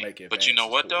that. Hey, but you know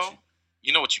what though?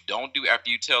 You know what you don't do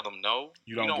after you tell them no?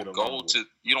 You don't go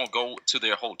to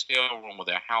their hotel room or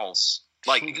their house.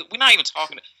 Like we're not even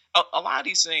talking. A lot of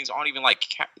these things aren't even like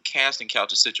casting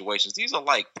couches situations. These are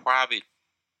like private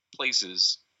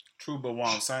places. True, but what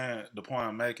I'm saying, the point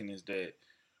I'm making is that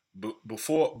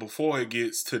before it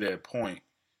gets to that point,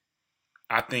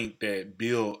 I think that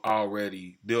Bill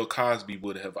Cosby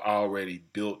would have already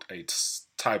built a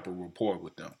type of rapport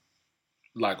with them,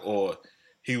 like, or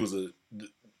he was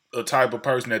a type of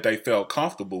person that they felt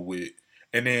comfortable with,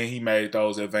 and then he made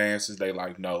those advances. They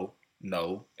like no,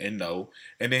 and no.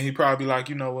 And then he probably like,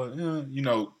 you know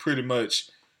what, pretty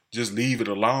much just leave it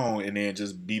alone and then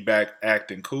just be back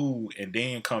acting cool and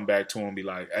then come back to him and be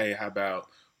like, hey, how about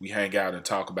we hang out and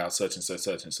talk about such and such,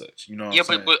 such and such. You know what I'm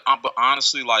saying? But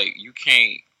honestly, like you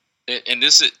can't, and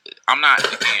this is, I'm not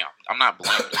blaming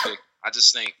the victim. I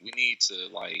just think we need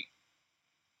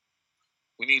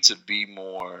to be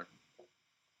more.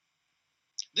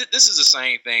 This is the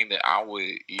same thing that I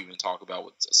would even talk about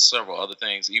with several other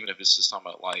things, even if it's just talking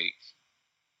about like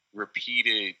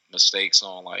repeated mistakes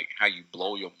on like how you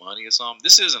blow your money or something.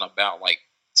 This isn't about like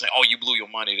saying, "Oh, you blew your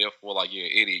money, therefore like you're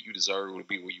an idiot. You deserve to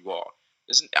be where you are."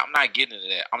 I'm not getting into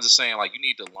that. I'm just saying like you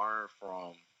need to learn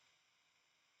from.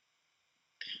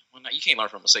 Well, you can't learn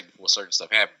from a mistake before certain stuff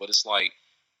happens, but it's like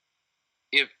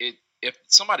if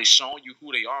somebody's showing you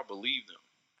who they are, believe them.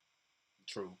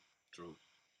 True.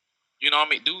 You know what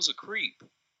I mean? Dude's a creep.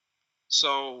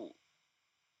 So,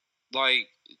 like,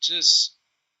 just.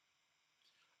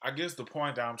 I guess the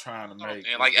point that I'm trying to make.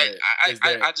 And like,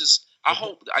 I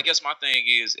hope. I guess my thing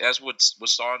is, as we're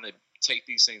starting to take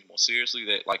these things more seriously,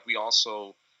 that like we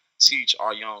also teach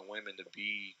our young women to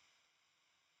be,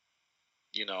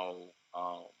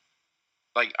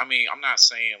 like, I mean, I'm not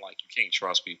saying like you can't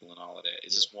trust people and all of that.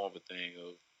 It's just more of a thing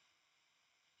of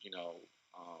you know,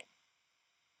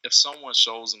 if someone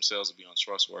shows themselves to be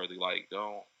untrustworthy, like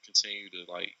don't continue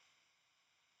to like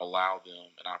allow them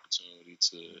an opportunity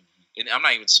to. And I'm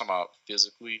not even talking about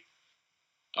physically.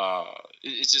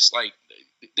 It's just like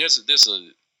there's a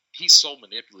he's so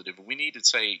manipulative. We need to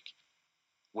take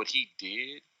what he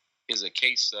did as a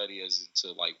case study as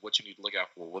into like what you need to look out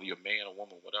for, whether you're a man or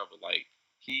woman, whatever. Like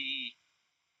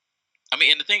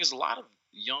and the thing is, a lot of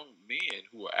young men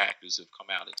who are actors have come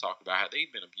out and talked about how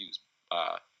they've been abused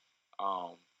by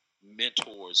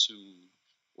mentors who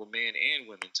were men and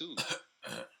women too,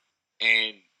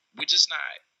 and we're just not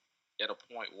at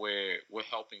a point where we're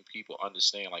helping people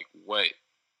understand like what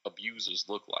abusers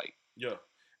look like. Yeah,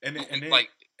 and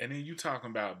then you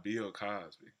talking about Bill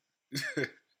Cosby.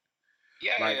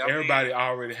 Yeah, everybody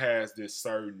already has this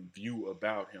certain view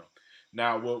about him.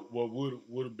 Now, what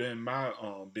would have been my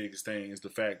biggest thing is the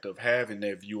fact of having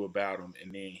that view about him,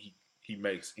 and then he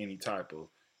makes any type of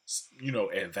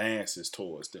advances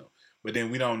towards them. But then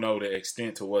we don't know the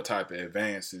extent to what type of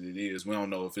advances it is. We don't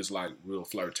know if it's like real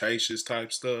flirtatious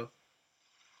type stuff.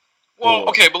 Well,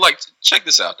 okay, but like check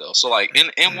this out though. So like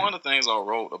in one of the things I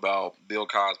wrote about Bill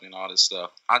Cosby and all this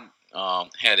stuff, I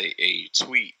had a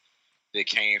tweet that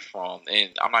came from, and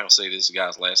I'm not gonna say this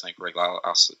guy's last name correctly.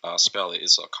 I'll spell it.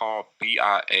 It's called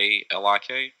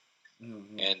Bialik,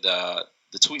 and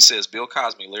the tweet says Bill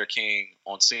Cosby and Larry King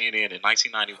on CNN in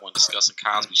 1991 discussing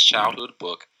Cosby's childhood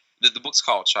book. The book's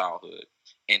called Childhood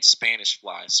and Spanish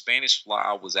Fly. Spanish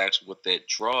Fly was actually what that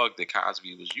drug that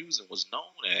Cosby was using was known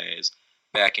as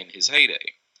back in his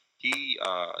heyday. He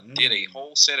did a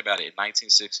whole set about it in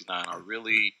 1969. I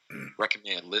really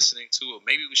recommend listening to it.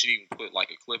 Maybe we should even put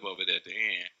like a clip of it at the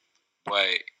end.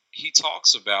 But he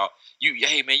talks about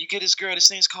hey man, you get this girl, this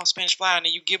thing's called Spanish Fly, and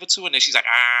then you give it to her, and then she's like,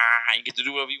 you get to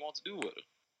do whatever you want to do with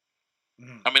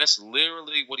her. I mean, that's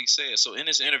literally what he said. So in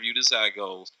this interview, this is how it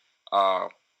goes.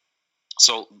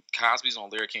 So Cosby's on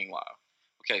Larry King Live.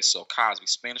 Okay, so Cosby,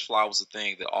 Spanish Fly was the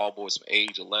thing that all boys from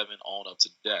age 11 on up to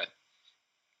death,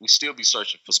 we still be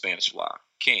searching for Spanish Fly.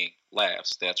 King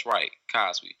laughs. That's right,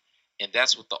 Cosby. And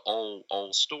that's what the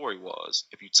old story was.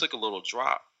 If you took a little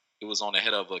drop, it was on the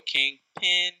head of a King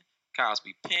pen,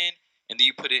 Cosby pen, and then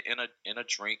you put it in a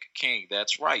drink. King.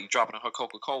 That's right. You drop it in her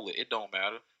Coca-Cola. It don't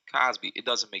matter. Cosby. It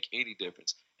doesn't make any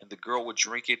difference. And the girl would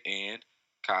drink it, and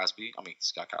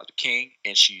Scott Cosby, King,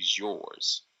 and she's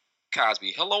yours.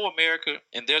 Cosby, hello America,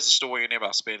 and there's a story in there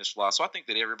about Spanish Fly. So I think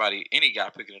that everybody, any guy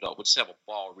picking it up, would just have a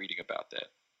ball reading about that.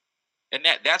 And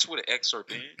that's where the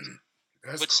excerpt ends.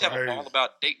 But just have a ball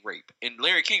about date rape. And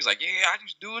Larry King's like, yeah, I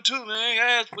just do it too, man.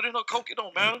 Yeah, put in a coke, it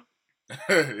don't matter.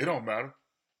 It don't matter.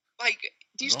 Like,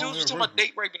 these dudes were talking about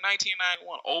date rape in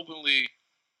 1991 openly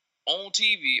on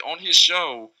TV, on his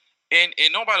show, and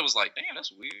nobody was like, damn,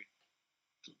 that's weird.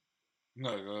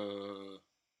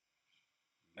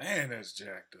 Man, that's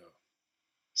jacked up.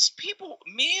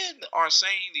 Men are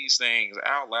saying these things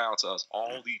out loud to us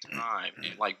all the time,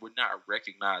 and like we're not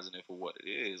recognizing it for what it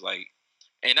is. Like,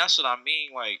 and that's what I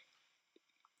mean. Like,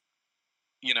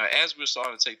 as we're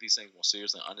starting to take these things more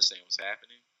seriously and understand what's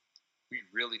happening, we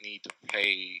really need to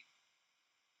pay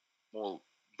more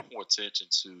attention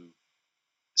to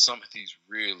some of these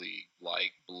really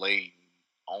like blatant,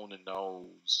 on the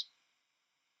nose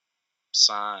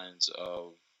signs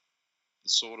of the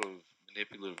sort of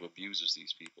manipulative abusers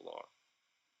these people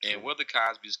are. And whether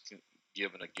Cosby's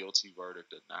given a guilty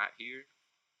verdict or not here,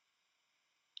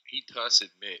 he does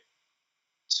admit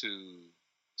to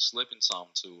slipping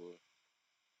something to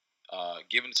her,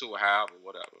 giving it to her however,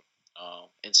 whatever,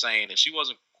 and saying that she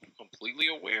wasn't completely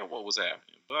aware of what was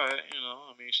happening. But,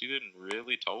 she didn't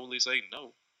really totally say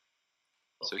no.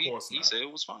 So he said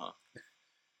it was fine.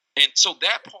 And so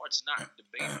that part's not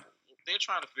debatable. They're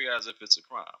trying to figure out as if it's a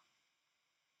crime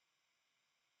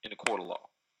in the court of law.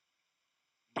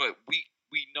 But we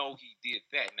know he did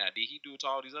that. Now, did he do it to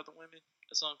all these other women?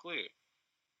 That's unclear.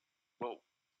 But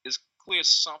it's clear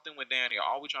something went down here.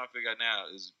 All we're trying to figure out now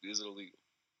is it illegal?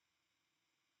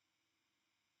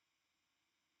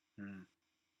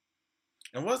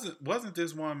 And wasn't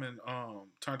this woman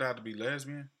turned out to be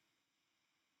lesbian?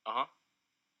 Uh-huh.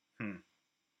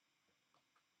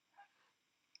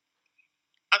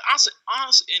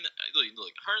 Honestly, and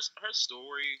look, her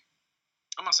story.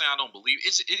 I'm not saying I don't believe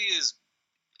it. It is.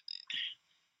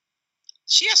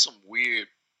 She has some weird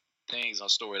things on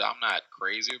story that I'm not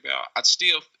crazy about. The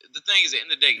thing is, at the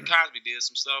end of the day, Cosby did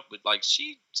some stuff, but like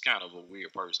she's kind of a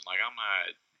weird person. Like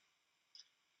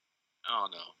I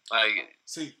don't know. Like,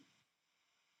 see,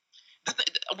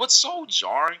 what's so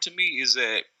jarring to me is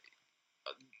that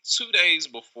 2 days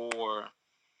before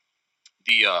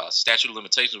the statute of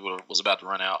limitations was about to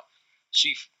run out,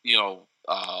 she,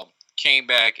 came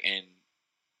back and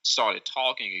started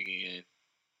talking again,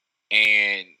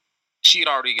 and she had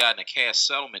already gotten a cash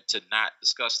settlement to not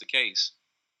discuss the case.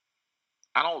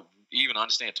 I don't even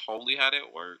understand totally how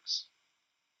that works.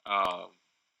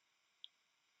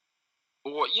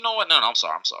 Or you know what? No, I'm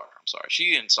sorry.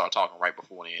 She didn't start talking right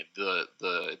before the end.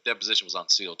 The deposition was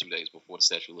unsealed 2 days before the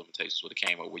statute of limitations would have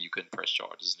came up, where you couldn't press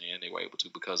charges, and then they were able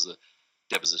to because the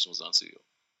deposition was unsealed.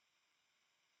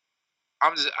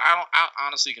 I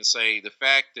honestly can say the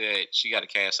fact that she got a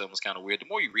cash settlement was kind of weird. The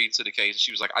more you read into the case,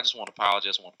 she was like, "I just want an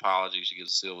apology." She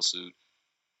gives a civil suit.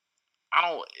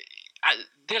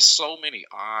 There's so many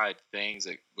odd things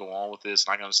that go on with this.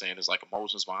 And I can understand there's like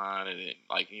emotions behind it, and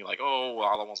like you're like, "Oh, well,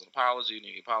 all I want is an apology," and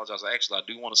then you apologize. Actually, I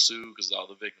do want to sue because all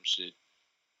the victims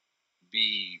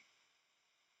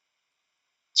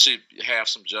should have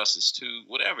some justice too.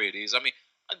 Whatever it is, I mean.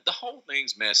 The whole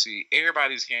thing's messy.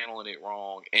 Everybody's handling it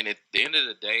wrong. And at the end of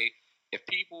the day, if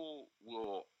people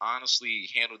will honestly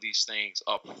handle these things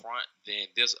up front, then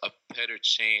there's a better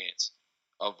chance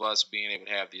of us being able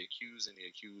to have the accused and the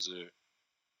accuser,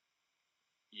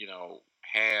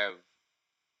 have,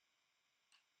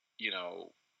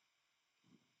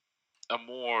 a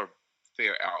more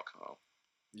fair outcome.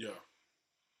 Yeah.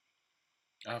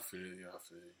 I feel you.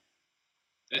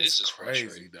 It's just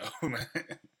crazy though, man.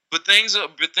 But things are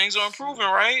improving,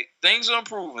 right? Things are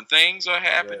improving. Things are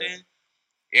happening.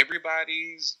 Yeah.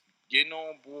 Everybody's getting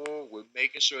on board with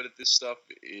making sure that this stuff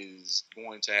is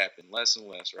going to happen less and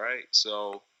less, right?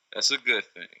 So that's a good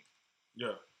thing.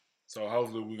 Yeah. So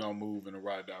hopefully we're gonna move in the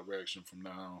right direction from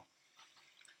now on.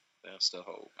 That's the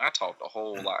hope. I talked a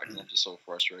whole lot because I'm just so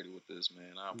frustrated with this,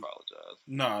 man. I apologize.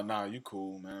 Nah, you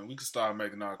cool, man. We can start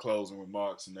making our closing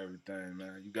remarks and everything,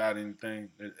 man. You got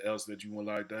anything else that you would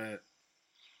like to add?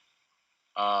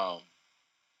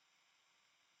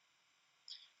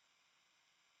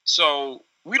 So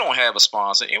we don't have a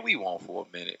sponsor, and we won't for a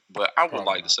minute. But I would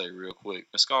like to say real quick,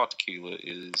 Mescal Tequila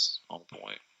is on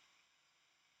point.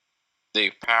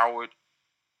 They've powered,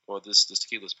 or this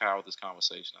tequila's powered this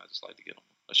conversation. I just like to give them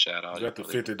a shout out. Is that the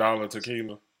 $50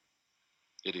 tequila?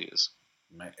 It is.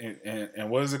 Man, and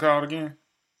what is it called again?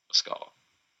 Mescal.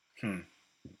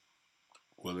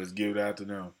 Well, let's give it out to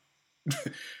them.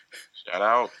 Shout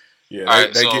out. Yeah,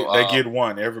 they get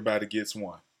one. Everybody gets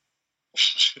one.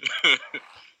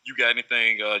 You got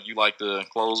anything you like to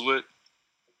close with?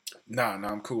 Nah,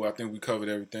 I'm cool. I think we covered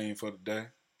everything for the day.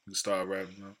 We start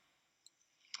wrapping up.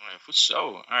 All right, for sure.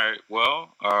 All right,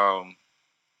 well,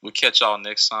 we'll catch y'all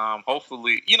next time.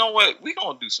 Hopefully, you know what? We're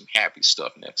going to do some happy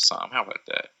stuff next time. How about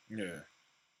that? Yeah.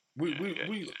 We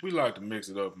like to mix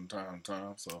it up from time to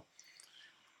time, so.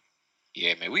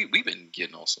 Yeah, man, we've been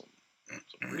getting on some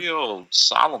real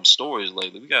solemn stories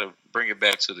lately. We got to bring it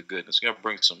back to the goodness. We got to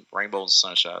bring some rainbows and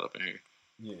sunshine up in here.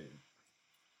 Yeah.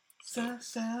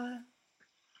 Sunshine.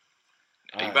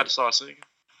 Are you about to start singing?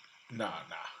 Nah.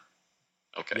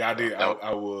 Okay. Yeah, I did.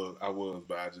 I was,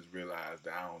 but I just realized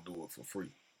that I don't do it for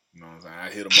free. You know what I'm saying? I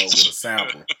hit them up with a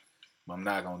sample, but I'm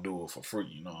not going to do it for free.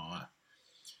 You know what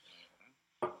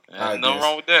I'm nothing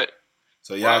wrong with that.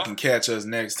 So y'all can catch us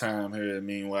next time here at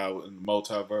Meanwhile in the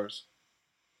Multiverse.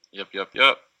 Yep.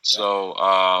 So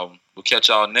we'll catch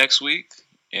y'all next week.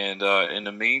 And in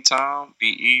the meantime, be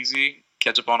easy.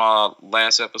 Catch up on our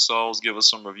last episodes. Give us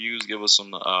some reviews. Give us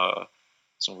some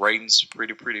ratings.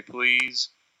 Pretty please.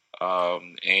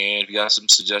 And if you got some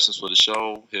suggestions for the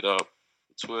show, hit up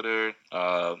Twitter.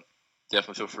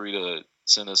 Definitely feel free to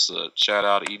send us a shout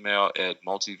out email at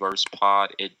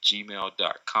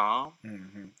multiversepod@gmail.com.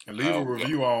 Mm-hmm. And leave a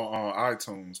review on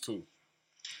iTunes too.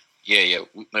 Yeah.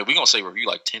 We're going to say review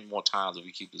like 10 more times if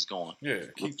we keep this going. Yeah.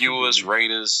 Review us,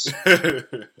 rate us, do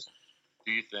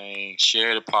your thing,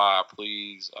 share the pod,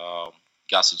 please.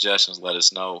 Got suggestions, let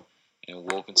us know, and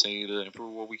we'll continue to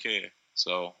improve what we can.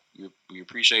 So we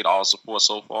appreciate all the support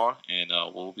so far, and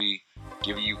we'll be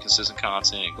giving you consistent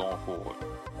content going forward.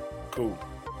 Cool.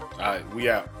 All right, we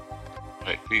out. All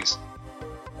right, peace.